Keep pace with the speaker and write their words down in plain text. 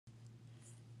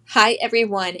Hi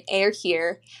everyone, Air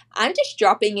here. I'm just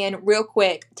dropping in real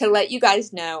quick to let you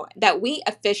guys know that we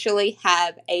officially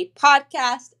have a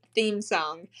podcast theme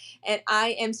song, and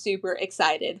I am super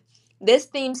excited. This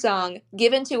theme song,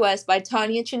 given to us by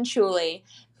Tanya Chinchuli,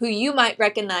 who you might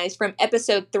recognize from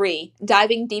episode 3,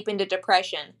 Diving Deep into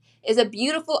Depression, is a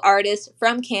beautiful artist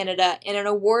from Canada and an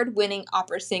award-winning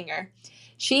opera singer.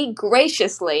 She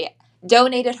graciously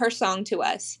donated her song to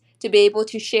us to be able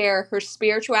to share her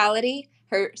spirituality,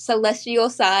 her celestial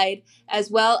side,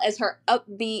 as well as her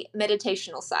upbeat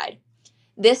meditational side.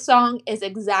 This song is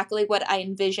exactly what I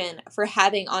envision for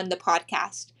having on the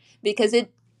podcast because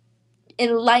it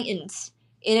enlightens,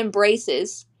 it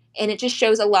embraces, and it just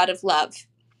shows a lot of love.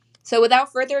 So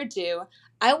without further ado,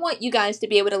 I want you guys to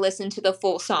be able to listen to the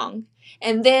full song.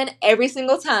 And then every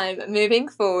single time moving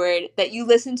forward that you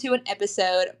listen to an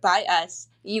episode by us,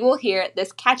 you will hear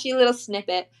this catchy little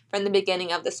snippet from the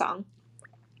beginning of the song.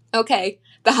 Okay,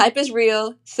 the hype is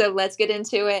real, so let's get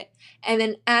into it. And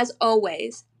then, as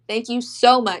always, thank you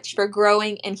so much for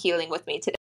growing and healing with me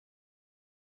today.